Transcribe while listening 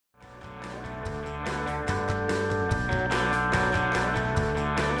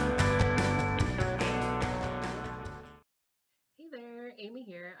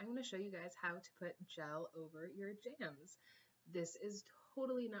going to show you guys how to put gel over your jams. This is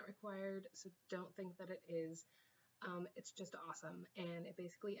totally not required, so don't think that it is. It's just awesome, and it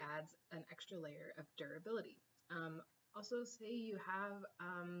basically adds an extra layer of durability. Also, say you have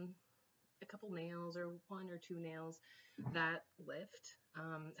a couple nails or 1 or 2 nails that lift.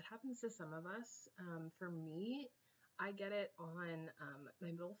 It happens to some of us. For me, I get it on my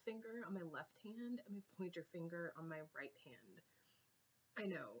middle finger on my left hand and my pointer finger on my right hand. I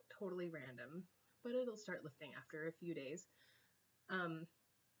know, totally random, but it'll start lifting after a few days.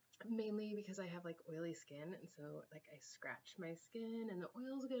 Mainly because I have like oily skin, and so like I scratch my skin and the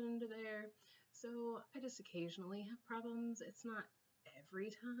oils get into there. So I just occasionally have problems. It's not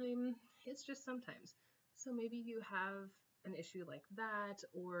every time, it's just sometimes. So maybe you have an issue like that,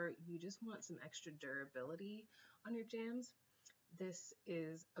 or you just want some extra durability on your jams. This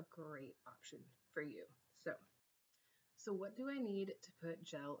is a great option for you. So what do I need to put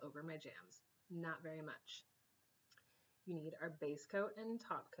gel over my jams? Not very much. You need our base coat and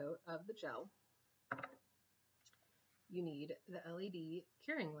top coat of the gel. You need the LED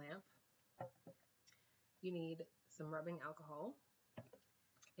curing lamp. You need some rubbing alcohol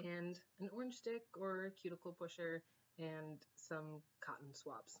and an orange stick or a cuticle pusher and some cotton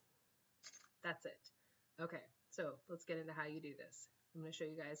swabs. That's it. Okay, so let's get into how you do this. I'm going to show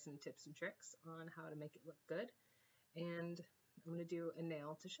you guys some tips and tricks on how to make it look good, and I'm going to do a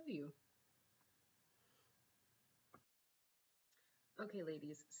nail to show you. Okay,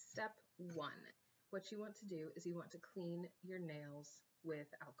 ladies, step 1. What you want to do is you want to clean your nails with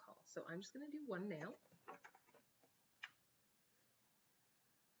alcohol. So I'm just going to do one nail.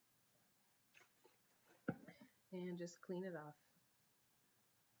 And just clean it off.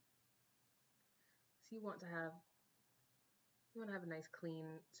 So you want to have a nice clean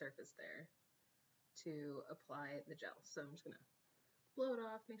surface there to apply the gel. So I'm just going to blow it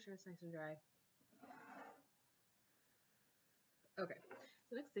off, make sure it's nice and dry. Okay,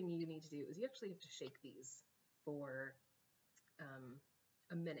 the next thing you need to do is you actually have to shake these for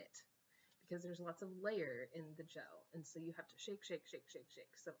a minute, because there's lots of layer in the gel, and so you have to shake, shake, shake, shake,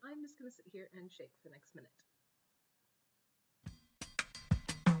 shake. So I'm just going to sit here and shake for the next minute.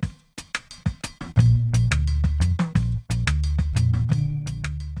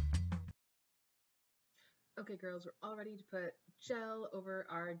 Okay, girls, we're all ready to put gel over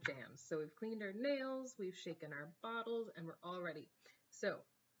our jams. So we've cleaned our nails, we've shaken our bottles, and we're all ready. So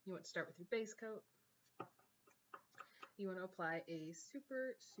you want to start with your base coat. You want to apply a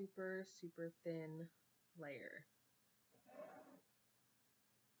super, super, super thin layer.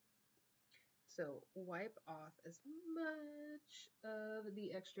 So wipe off as much of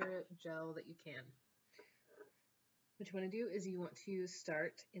the extra gel that you can. What you want to do is you want to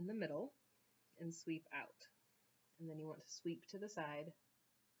start in the middle and sweep out. And then you want to sweep to the side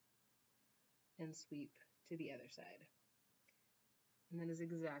and sweep to the other side. And that is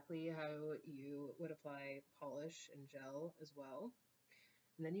exactly how you would apply polish and gel as well.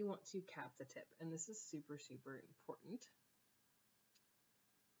 And then you want to cap the tip. And this is super, super important.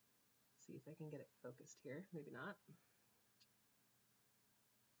 See if I can get it focused here. Maybe not.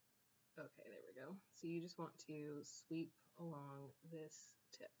 Okay, there we go. So you just want to sweep along this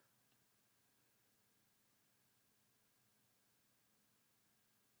tip.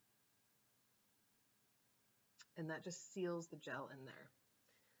 And that just seals the gel in there.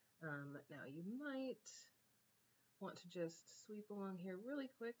 Now you might want to just sweep along here really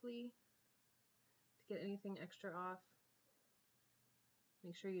quickly to get anything extra off.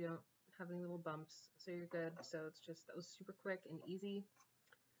 Make sure you don't have any little bumps, so you're good. So it's just, that was super quick and easy.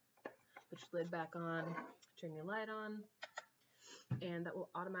 Put your lid back on, turn your light on, and that will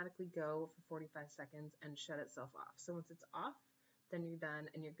automatically go for 45 seconds and shut itself off. So once it's off, then you're done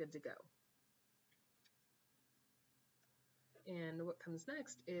and you're good to go. And what comes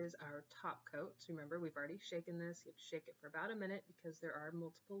next is our top coat. So remember, we've already shaken this. You have to shake it for about a minute because there are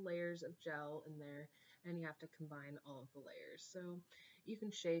multiple layers of gel in there, and you have to combine all of the layers. So you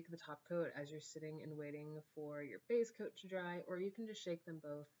can shake the top coat as you're sitting and waiting for your base coat to dry, or you can just shake them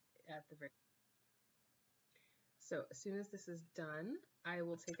both at the very. So as soon as this is done, I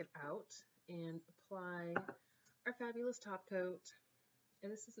will take it out and apply our fabulous top coat.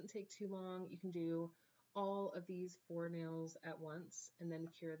 And this doesn't take too long. You can do all of these 4 nails at once and then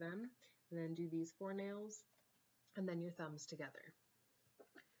cure them, and then do these 4 nails and then your thumbs together.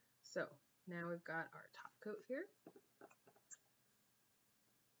 So now we've got our top coat here.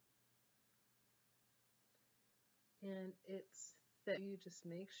 And it's thick. You just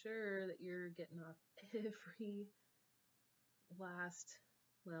make sure that you're getting off every last,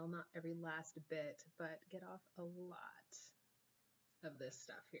 well, not every last bit, but get off a lot. of this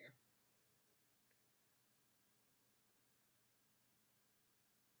stuff here.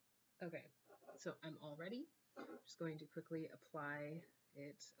 Okay, so I'm all ready. Just going to quickly apply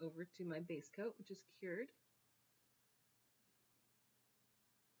it over to my base coat, which is cured.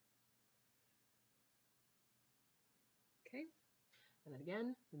 Okay, and then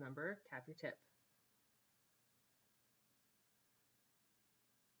again, remember, cap your tip.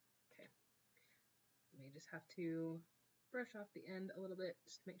 Okay, you may just have to brush off the end a little bit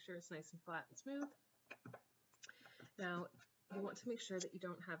just to make sure it's nice and flat and smooth. Now, you want to make sure that you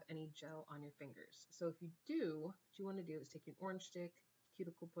don't have any gel on your fingers. So if you do, what you want to do is take an orange stick,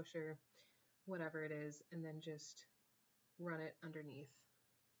 cuticle pusher, whatever it is, and then just run it underneath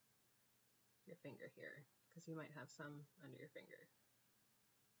your finger here, because you might have some under your finger.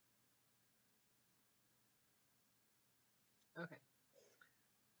 Okay.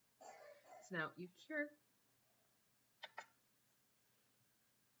 So now you cure.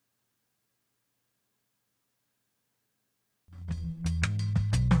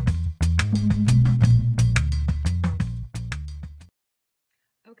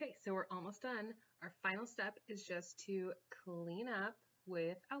 Okay, so we're almost done. Our final step is just to clean up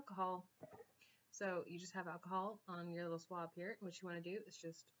with alcohol. So you just have alcohol on your little swab here. What you want to do is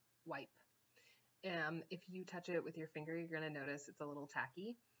just wipe. If you touch it with your finger, you're going to notice it's a little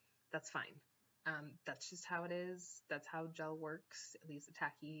tacky. That's fine. That's just how it is. That's how gel works. It leaves a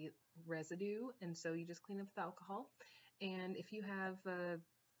tacky residue, and so you just clean up with alcohol. And if you have a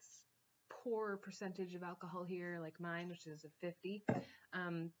poor percentage of alcohol here, like mine, which is a 50,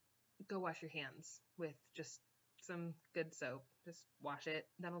 go wash your hands with just some good soap. Just wash it.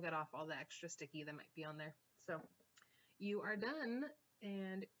 That'll get off all the extra sticky that might be on there. So you are done,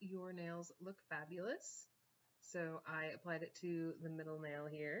 and your nails look fabulous. So I applied it to the middle nail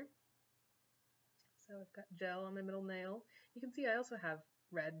here. So I've got gel on my middle nail. You can see I also have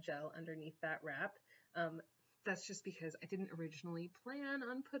red gel underneath that wrap. That's just because I didn't originally plan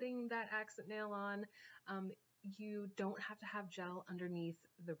on putting that accent nail on. You don't have to have gel underneath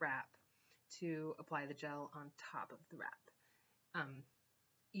the wrap to apply the gel on top of the wrap.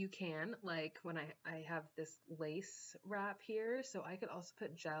 You can, like when I have this lace wrap here, so I could also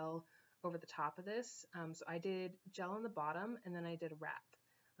put gel over the top of this. So I did gel on the bottom, and then I did a wrap.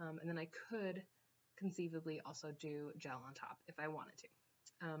 And then I could conceivably also do gel on top if I wanted to,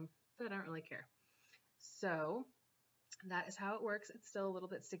 but I don't really care. So that is how it works. It's still a little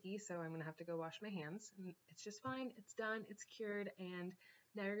bit sticky, so I'm gonna have to go wash my hands. And it's just fine, it's done, it's cured, and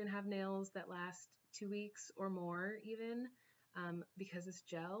now you're gonna have nails that last 2 weeks or more even, because this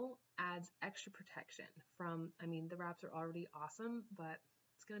gel adds extra protection from, I mean, the wraps are already awesome, but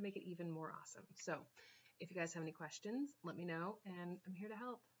it's gonna make it even more awesome. So if you guys have any questions, let me know, and I'm here to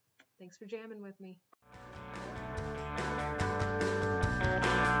help. Thanks for jamming with me.